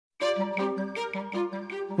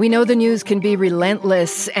We know the news can be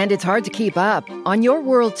relentless and it's hard to keep up. On Your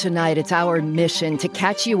World Tonight, it's our mission to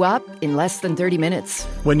catch you up in less than 30 minutes.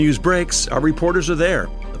 When news breaks, our reporters are there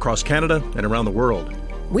across Canada and around the world.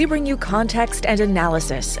 We bring you context and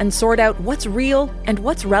analysis and sort out what's real and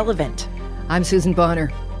what's relevant. I'm Susan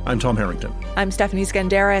Bonner. I'm Tom Harrington. I'm Stephanie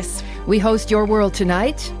Skandaris. We host Your World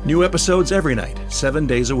Tonight. New episodes every night, 7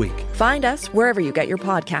 days a week. Find us wherever you get your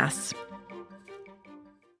podcasts.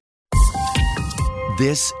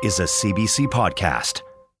 This is a CBC podcast.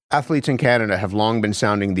 Athletes in Canada have long been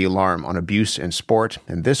sounding the alarm on abuse in sport,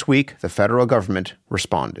 and this week, the federal government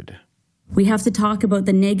responded. We have to talk about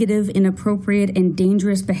the negative, inappropriate, and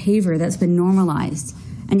dangerous behavior that's been normalized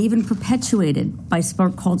and even perpetuated by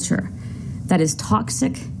sport culture that is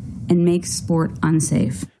toxic and makes sport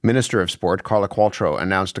unsafe. Minister of Sport Carla Qualtrough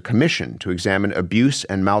announced a commission to examine abuse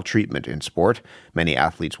and maltreatment in sport. Many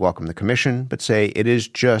athletes welcome the commission, but say it is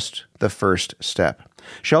just the first step.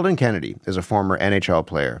 Sheldon Kennedy is a former NHL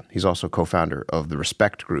player. He's also co-founder of the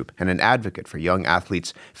Respect Group and an advocate for young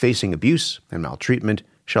athletes facing abuse and maltreatment.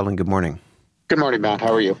 Sheldon, good morning. Good morning, Matt.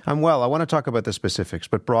 How are you? I'm well. I want to talk about the specifics,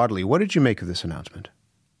 but broadly, what did you make of this announcement?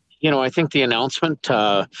 I think the announcement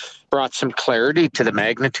brought some clarity to the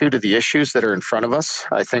magnitude of the issues that are in front of us.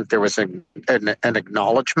 I think there was an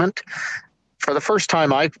acknowledgement. For the first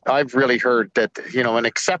time, I've really heard that, an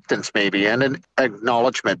acceptance maybe and an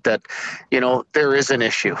acknowledgement that, there is an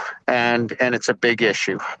issue and it's a big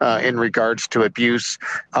issue in regards to abuse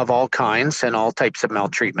of all kinds and all types of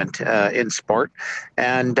maltreatment in sport.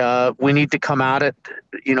 And we need to come at it,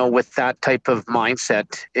 with that type of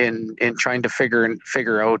mindset in trying to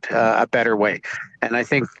figure out a better way. And I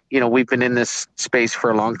think, we've been in this space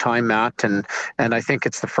for a long time, Matt, and I think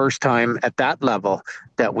it's the first time at that level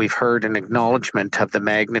that we've heard an acknowledgement of the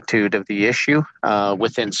magnitude of the issue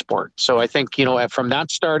within sport. So I think, from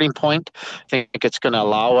that starting point, I think it's going to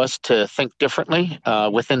allow us to think differently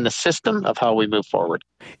within the system of how we move forward.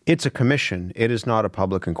 It's a commission. It is not a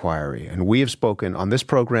public inquiry. And we have spoken on this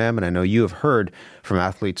program, and I know you have heard from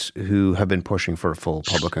athletes who have been pushing for a full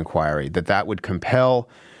public inquiry, that would compel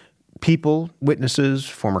people, witnesses,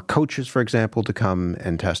 former coaches, for example, to come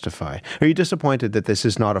and testify. Are you disappointed that this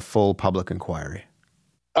is not a full public inquiry?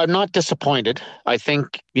 I'm not disappointed. I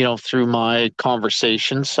think, through my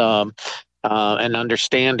conversations and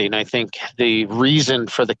understanding, I think the reason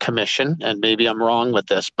for the commission, and maybe I'm wrong with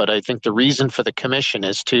this, but I think the reason for the commission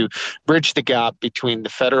is to bridge the gap between the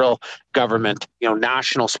federal government,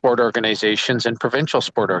 national sport organizations and provincial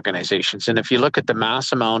sport organizations. And if you look at the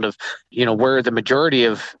mass amount of, where the majority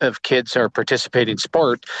of kids are participating in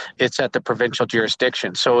sport, it's at the provincial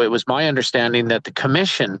jurisdiction. So it was my understanding that the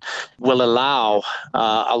commission will allow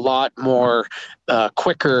a lot more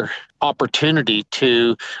quicker opportunity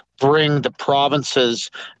to bring the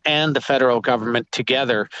provinces and the federal government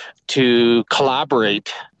together to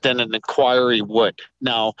collaborate than an inquiry would.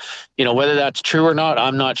 Now, whether that's true or not,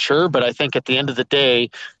 I'm not sure, but I think at the end of the day,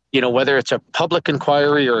 whether it's a public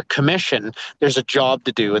inquiry or a commission, there's a job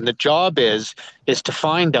to do. And the job is to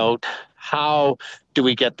find out, how do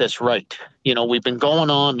we get this right? We've been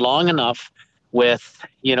going on long enough with,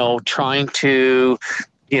 trying to,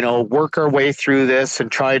 work our way through this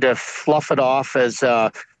and try to fluff it off as,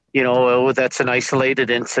 that's an isolated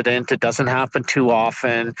incident. It doesn't happen too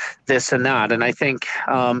often, this and that. And I think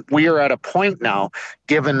we are at a point now,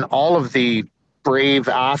 given all of the brave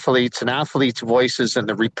athletes and athletes' voices and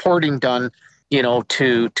the reporting done,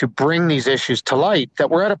 to bring these issues to light, that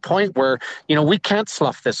we're at a point where, we can't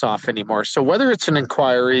slough this off anymore. So whether it's an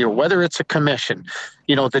inquiry or whether it's a commission,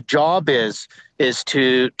 the job is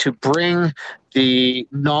to bring the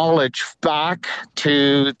knowledge back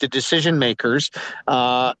to the decision makers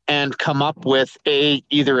and come up with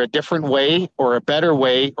either a different way or a better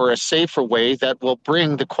way or a safer way that will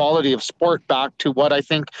bring the quality of sport back to what I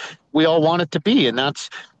think we all want it to be. And that's,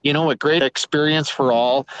 a great experience for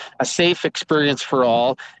all, a safe experience for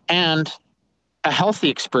all, and a healthy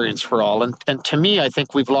experience for all. And to me, I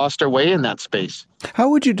think we've lost our way in that space. How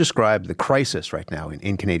would you describe the crisis right now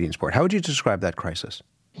in Canadian sport? How would you describe that crisis?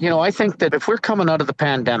 I think that if we're coming out of the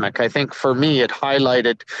pandemic, I think for me, it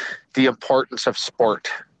highlighted the importance of sport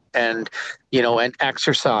and, and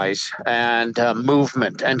exercise and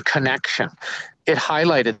movement and connection. It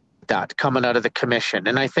highlighted that coming out of the commission.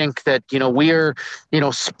 And I think that,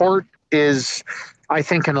 sport is, I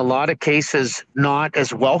think in a lot of cases, not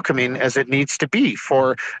as welcoming as it needs to be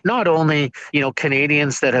for not only,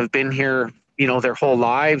 Canadians that have been here, their whole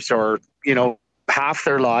lives or, half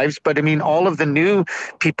their lives, but I mean, all of the new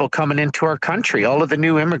people coming into our country, all of the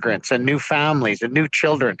new immigrants and new families and new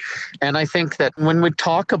children. And I think that when we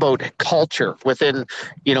talk about culture within,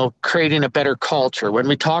 creating a better culture, when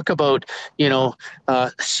we talk about,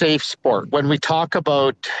 safe sport, when we talk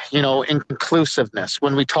about, inclusiveness,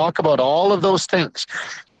 when we talk about all of those things,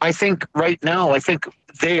 I think right now,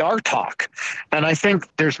 they are talk. And I think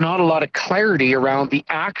there's not a lot of clarity around the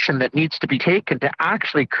action that needs to be taken to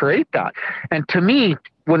actually create that. And to me,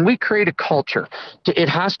 when we create a culture, it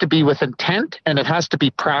has to be with intent and it has to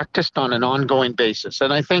be practiced on an ongoing basis.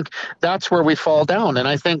 And I think that's where we fall down. And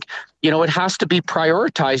I think, it has to be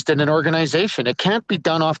prioritized in an organization. It can't be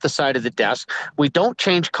done off the side of the desk. We don't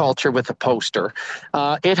change culture with a poster.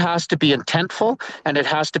 It has to be intentful and it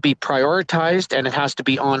has to be prioritized and it has to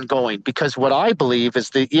be ongoing, because what I believe is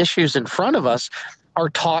the issues in front of us are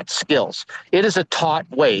taught skills. It is a taught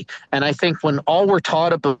way. And I think when all we're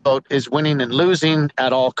taught about is winning and losing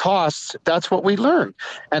at all costs, that's what we learn.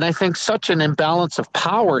 And I think such an imbalance of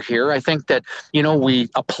power here. I think that, we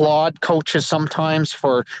applaud coaches sometimes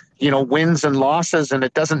for, wins and losses, and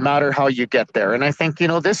it doesn't matter how you get there. And I think,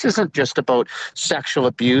 this isn't just about sexual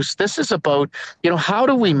abuse. This is about, how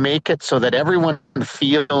do we make it so that everyone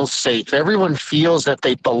feels safe? Everyone feels that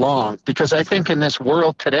they belong. Because I think in this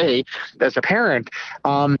world today, as a parent,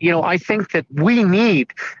 I think that we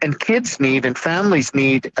need, and kids need, and families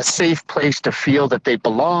need a safe place to feel that they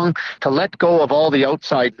belong, to let go of all the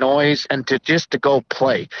outside noise and to go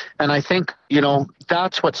play. And I think,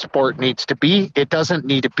 that's what sport needs to be. It doesn't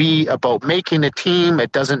need to be about making a team.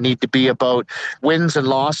 It doesn't need to be about wins and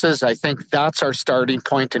losses. I think that's our starting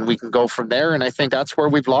point and we can go from there. And I think that's where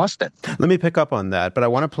we've lost it. Let me pick up on that, but I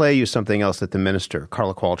want to play you something else that the minister,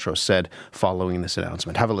 Carla Qualtrough, said following this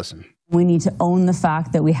announcement. Have a listen. We need to own the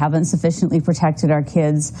fact that we haven't sufficiently protected our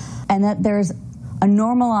kids and that there's a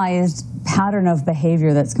normalized pattern of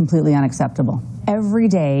behavior that's completely unacceptable. Every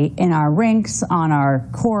day in our rinks, on our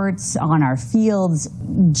courts, on our fields,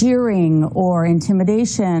 jeering or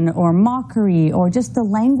intimidation or mockery or just the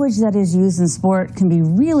language that is used in sport can be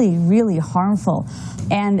really, really harmful.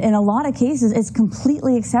 And in a lot of cases, it's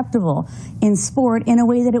completely acceptable in sport in a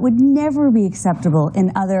way that it would never be acceptable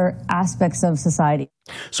in other aspects of society.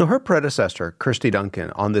 So her predecessor, Kirsty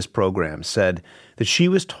Duncan, on this program said that she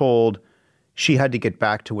was told she had to get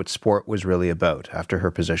back to what sport was really about after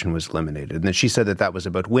her position was eliminated. And then she said that that was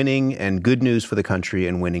about winning and good news for the country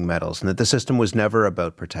and winning medals, and that the system was never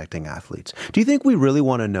about protecting athletes. Do you think we really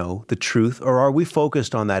want to know the truth, or are we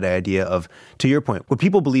focused on that idea of, to your point, what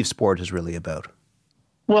people believe sport is really about?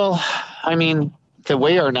 Well, I mean, the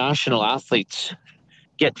way our national athletes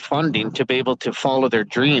get funding to be able to follow their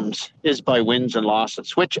dreams is by wins and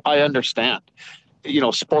losses, which I understand.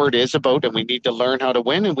 Sport is about, and we need to learn how to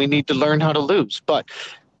win and we need to learn how to lose, but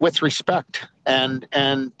with respect. And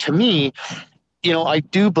to me, I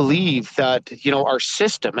do believe that, our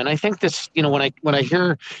system, and I think this, when I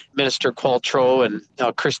hear Minister Qualtrough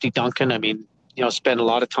and Kirsty Duncan, I mean, spend a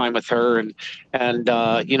lot of time with her and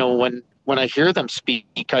when I hear them speak,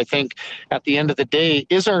 I think at the end of the day,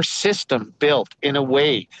 is our system built in a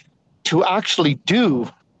way to actually do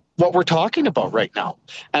what we're talking about right now?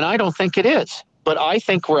 And I don't think it is. But I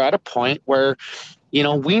think we're at a point where,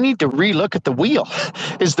 we need to relook at the wheel.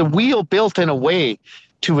 Is the wheel built in a way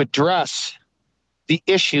to address the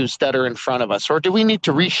issues that are in front of us? Or do we need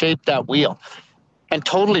to reshape that wheel and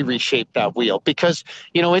totally reshape that wheel? Because,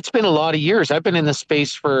 it's been a lot of years. I've been in this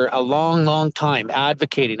space for a long, long time,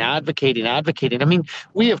 advocating. I mean,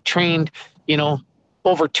 we have trained,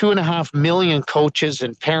 over 2.5 million coaches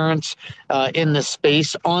and parents in this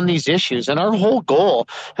space on these issues. And our whole goal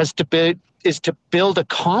is to build a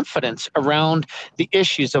confidence around the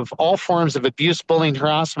issues of all forms of abuse, bullying,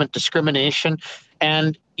 harassment, discrimination,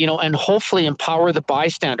 and hopefully empower the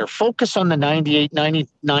bystander. Focus on the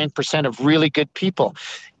 99% of really good people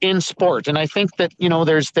in sport. And I think that,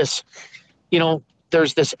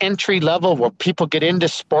 there's this entry level where people get into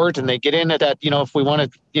sport and they get into that, if we want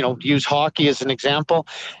to, use hockey as an example,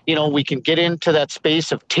 we can get into that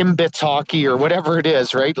space of Timbits hockey or whatever it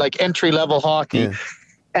is, right? Like entry level hockey. Yeah.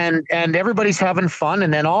 And everybody's having fun.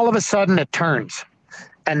 And then all of a sudden it turns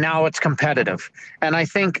and now it's competitive. And I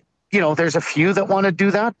think, there's a few that want to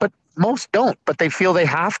do that, but most don't, but they feel they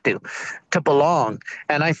have to belong.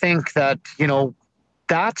 And I think that,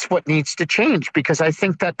 that's what needs to change, because I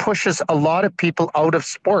think that pushes a lot of people out of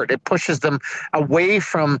sport. It pushes them away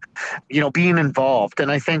from, being involved.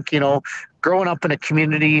 And I think, growing up in a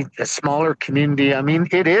community, a smaller community, I mean,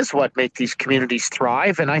 it is what makes these communities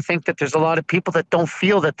thrive. And I think that there's a lot of people that don't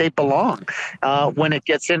feel that they belong when it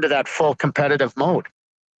gets into that full competitive mode.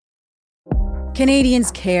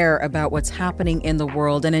 Canadians care about what's happening in the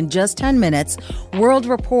world, and in just 10 minutes, World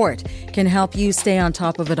Report can help you stay on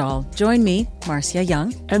top of it all. Join me, Marcia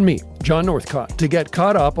Young. And me, John Northcott, to get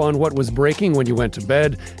caught up on what was breaking when you went to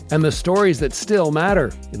bed and the stories that still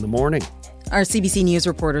matter in the morning. Our CBC News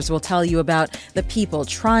reporters will tell you about the people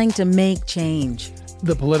trying to make change,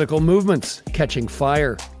 the political movements catching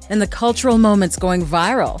fire, and the cultural moments going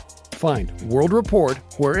viral. Find World Report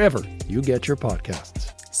wherever you get your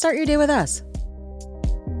podcasts. Start your day with us.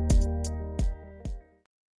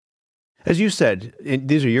 As you said,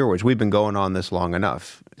 these are your words, we've been going on this long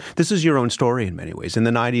enough. This is your own story in many ways. In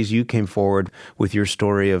the 90s, you came forward with your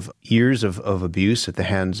story of years of abuse at the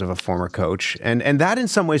hands of a former coach. And that, in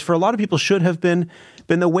some ways, for a lot of people, should have been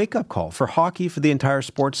the wake-up call for hockey, for the entire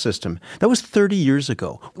sports system. That was 30 years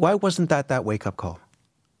ago. Why wasn't that wake-up call?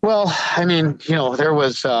 Well, I mean, there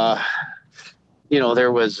was I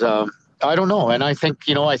don't know. And I think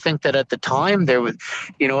that at the time there was,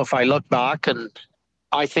 if I look back, and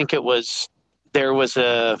I think there was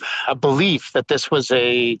a belief that this was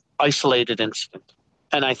a isolated incident.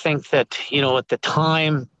 And I think that, at the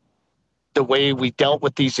time, the way we dealt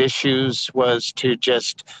with these issues was to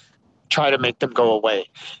just try to make them go away.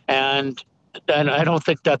 And I don't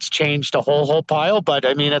think that's changed a whole pile. But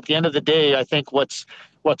I mean, at the end of the day, I think what's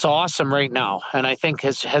awesome right now, and I think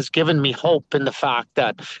has given me hope in the fact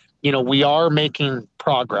that, we are making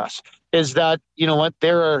progress, is that,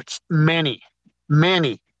 there are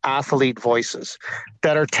many athlete voices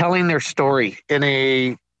that are telling their story in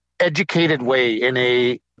a educated way, in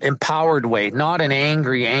a empowered way, not an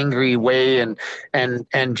angry way and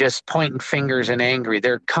just pointing fingers and angry.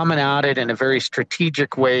 They're coming at it in a very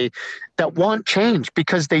strategic way that want change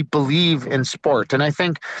because they believe in sport. And I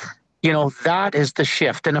think, that is the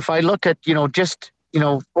shift. And if I look at,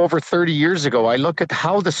 over 30 years ago, I look at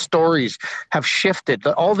how the stories have shifted,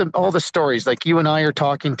 all the stories like you and I are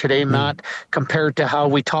talking today, Matt, compared to how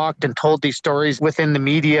we talked and told these stories within the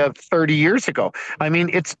media 30 years ago. I mean,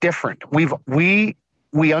 it's different.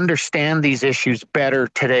 We understand these issues better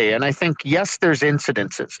today. And I think, yes, there's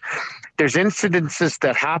incidences. There's incidences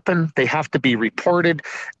that happen. They have to be reported.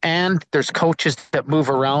 And there's coaches that move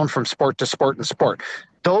around from sport to sport and sport.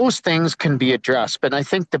 Those things can be addressed. But I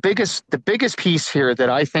think the biggest piece here that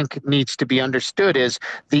I think needs to be understood is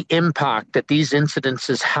the impact that these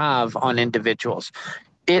incidences have on individuals.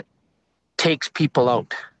 It takes people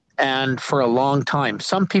out. And for a long time,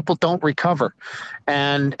 some people don't recover.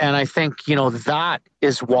 And I think, that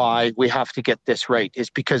is why we have to get this right,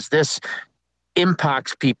 is because this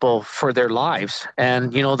impacts people for their lives.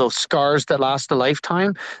 And, those scars that last a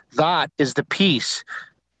lifetime, that is the piece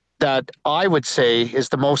that I would say is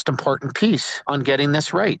the most important piece on getting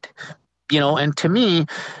this right. And to me,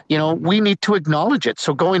 we need to acknowledge it.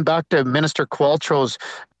 So going back to Minister Qualtrow's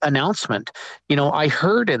announcement, I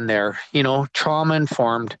heard in there,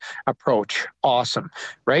 trauma-informed approach. Awesome,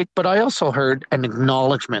 right? But I also heard an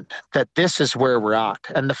acknowledgement that this is where we're at.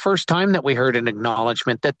 And the first time that we heard an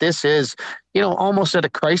acknowledgement that this is, almost at a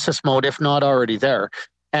crisis mode, if not already there.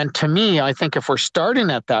 And to me, I think if we're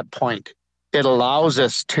starting at that point, it allows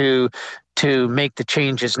us to make the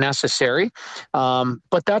changes necessary.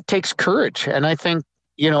 But that takes courage. And I think,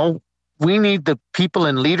 we need the people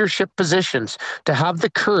in leadership positions to have the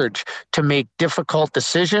courage to make difficult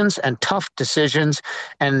decisions and tough decisions.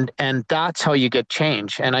 And that's how you get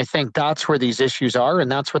change. And I think that's where these issues are,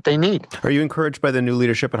 and that's what they need. Are you encouraged by the new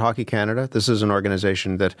leadership at Hockey Canada? This is an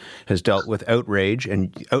organization that has dealt with outrage,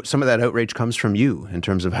 and some of that outrage comes from you in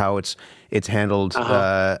terms of how it's handled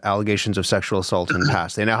allegations of sexual assault in the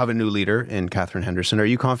past. They now have a new leader in Catherine Henderson. Are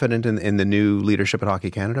you confident in the new leadership at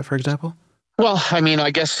Hockey Canada, for example? Well, I mean,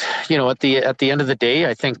 I guess, at the end of the day,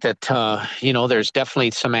 I think that, there's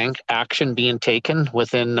definitely some action being taken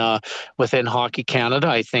within Hockey Canada.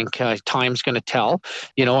 I think time's going to tell.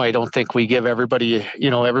 I don't think we give everybody,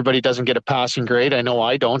 everybody doesn't get a passing grade. I know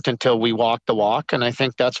I don't until we walk the walk. And I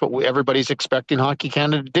think that's what everybody's expecting Hockey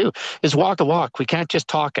Canada to do, is walk the walk. We can't just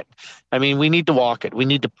talk it. I mean, we need to walk it. We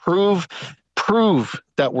need to prove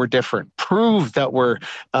that we're different, prove that we're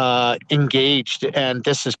engaged, and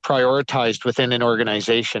this is prioritized within an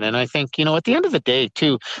organization. And I think, at the end of the day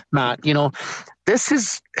too, Matt, this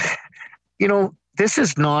is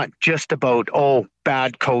not just about,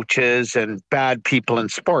 bad coaches and bad people in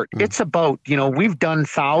sport. It's about, we've done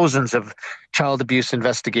thousands of child abuse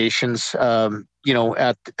investigations, at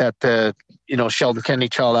the, Sheldon Kennedy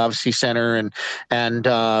Child Advocacy Center. And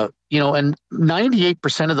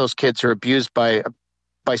 98% of those kids are abused by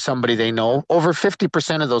somebody they know. Over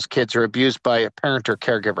 50% of those kids are abused by a parent or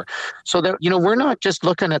caregiver. So that, we're not just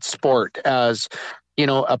looking at sport as,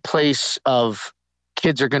 a place of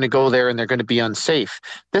kids are going to go there and they're going to be unsafe.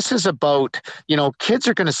 This is about, kids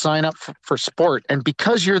are going to sign up for sport. And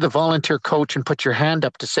because you're the volunteer coach and put your hand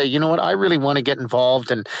up to say, you know what, I really want to get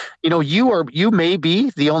involved. And, you may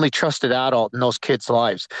be the only trusted adult in those kids'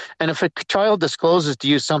 lives. And if a child discloses to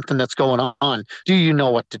you something that's going on, do you know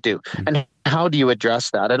what to do? And how do you address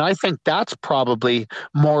that? And I think that's probably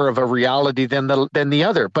more of a reality than the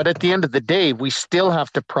other. But at the end of the day, we still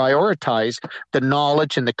have to prioritize the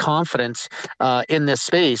knowledge and the confidence in this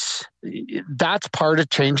space. That's part of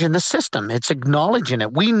changing the system. It's acknowledging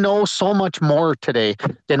it. We know so much more today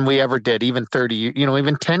than we ever did, even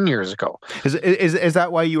 10 years ago. Is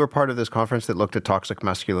that why you were part of this conference that looked at toxic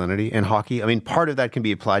masculinity in hockey? I mean, part of that can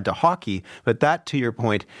be applied to hockey, but that, to your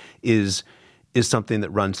point, is something that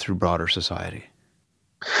runs through broader society.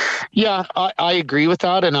 Yeah, I agree with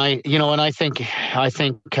that. And I think,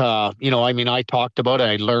 I talked about it.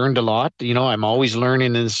 I learned a lot. I'm always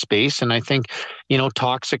learning in this space. And I think,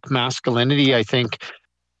 toxic masculinity, I think,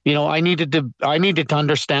 I needed to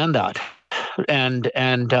understand that. And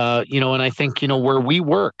I think, where we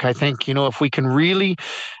work, I think, if we can really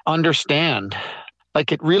understand,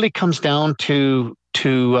 like, it really comes down to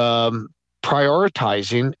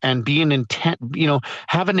prioritizing and being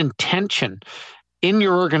have an intention in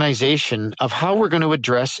your organization of how we're going to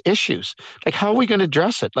address issues. Like, how are we going to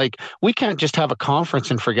address it? Like, we can't just have a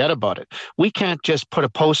conference and forget about it. We can't just put a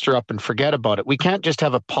poster up and forget about it. We can't just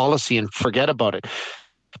have a policy and forget about it.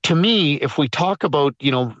 To me, if we talk about,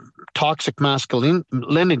 toxic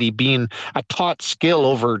masculinity being a taught skill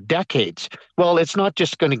over decades, well, it's not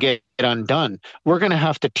just going to get undone. We're going to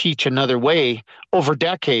have to teach another way over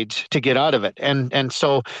decades to get out of it. And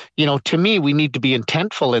so, to me, we need to be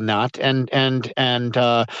intentful in that, and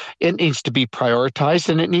it needs to be prioritized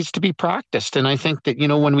and it needs to be practiced. And I think that,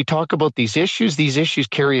 when we talk about these issues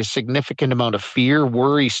carry a significant amount of fear,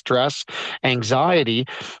 worry, stress, anxiety,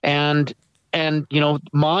 and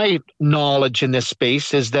my knowledge in this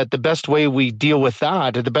space is that the best way we deal with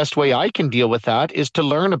that, or the best way I can deal with that, is to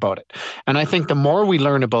learn about it. And I think the more we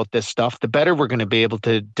learn about this stuff, the better we're going to be able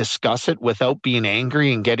to discuss it without being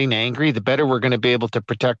angry and getting angry, the better we're going to be able to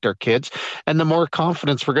protect our kids, and the more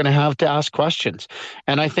confidence we're going to have to ask questions.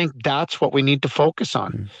 And I think that's what we need to focus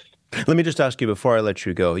on. Let me just ask you before I let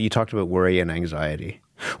you go, you talked about worry and anxiety.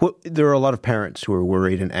 Well, there are a lot of parents who are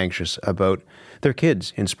worried and anxious about their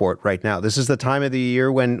kids in sport right now. This is the time of the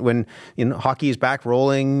year when hockey is back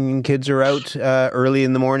rolling, kids are out early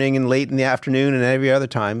in the morning and late in the afternoon and every other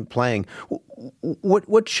time playing.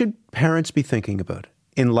 What should parents be thinking about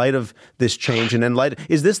in light of this change? And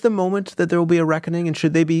is this the moment that there will be a reckoning? And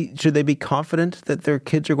should they be confident that their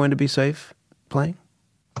kids are going to be safe playing?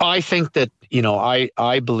 I think that,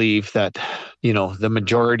 I believe that, the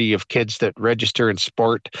majority of kids that register in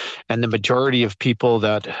sport and the majority of people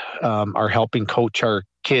that are helping coach our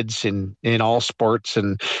kids in all sports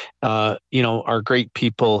and, are great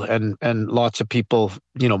people, and lots of people,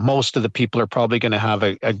 most of the people are probably going to have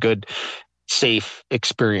a good, safe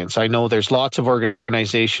experience. I know there's lots of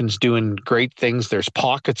organizations doing great things. There's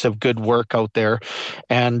pockets of good work out there.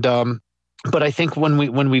 And, but I think when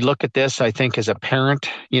we look at this, I think as a parent,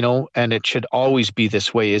 and it should always be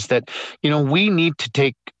this way, is that,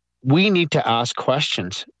 we need to ask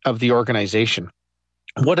questions of the organization.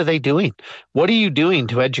 What are they doing? What are you doing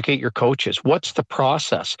to educate your coaches? What's the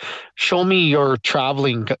process? Show me your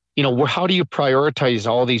traveling. How do you prioritize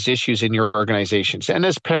all these issues in your organizations? And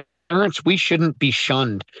as parents, we shouldn't be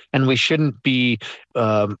shunned, and we shouldn't be,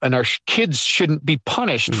 and our kids shouldn't be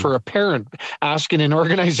punished for a parent asking an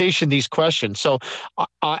organization these questions. So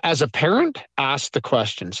as a parent, ask the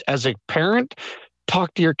questions. As a parent,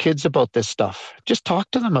 talk to your kids about this stuff. Just talk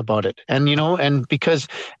to them about it. And, and because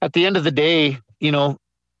at the end of the day,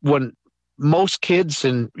 when most kids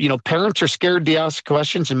and, parents are scared to ask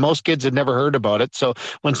questions, and most kids have never heard about it. So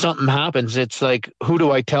when something happens, it's like, who do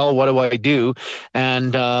I tell? What do I do?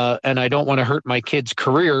 And I don't want to hurt my kid's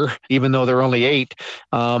career, even though they're only 8,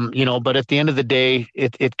 but at the end of the day,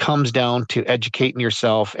 it comes down to educating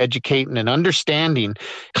yourself, educating and understanding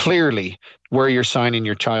clearly where you're signing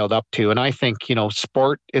your child up to. And I think,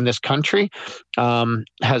 sport in this country I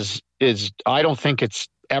don't think it's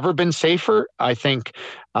ever been safer. I think,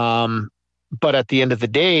 but at the end of the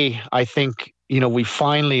day, I think, we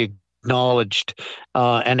finally acknowledge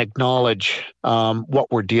what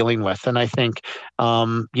we're dealing with. And I think,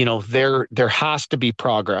 there has to be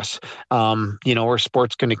progress, or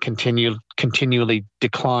sport's going to continually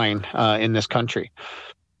decline in this country.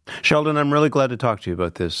 Sheldon, I'm really glad to talk to you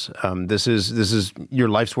about this. This is your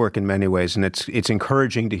life's work in many ways, and it's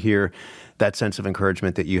encouraging to hear that sense of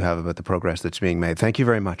encouragement that you have about the progress that's being made. Thank you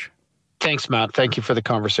very much. Thanks, Matt. Thank you for the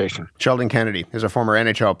conversation. Sheldon Kennedy is a former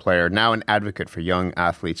NHL player, now an advocate for young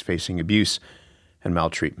athletes facing abuse and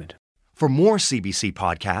maltreatment. For more CBC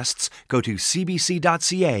podcasts, go to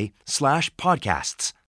cbc.ca/podcasts.